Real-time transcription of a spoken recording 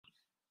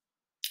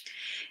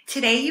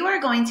Today you are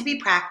going to be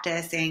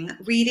practicing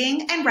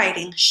reading and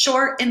writing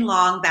short and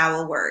long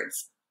vowel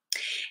words.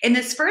 In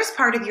this first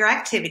part of your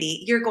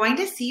activity, you're going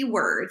to see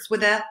words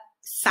with a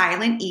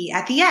silent E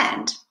at the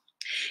end.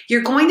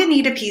 You're going to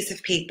need a piece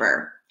of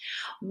paper.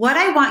 What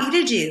I want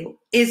you to do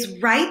is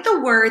write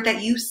the word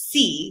that you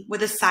see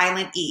with a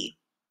silent E.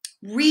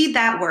 Read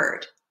that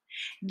word.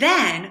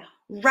 Then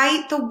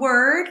write the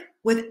word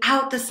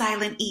without the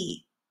silent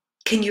E.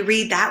 Can you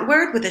read that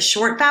word with a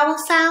short vowel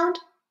sound?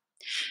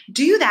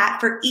 Do that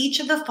for each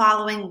of the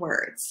following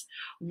words.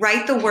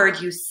 Write the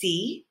word you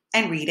see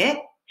and read it,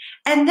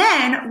 and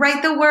then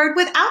write the word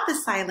without the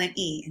silent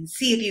E and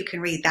see if you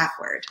can read that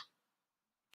word.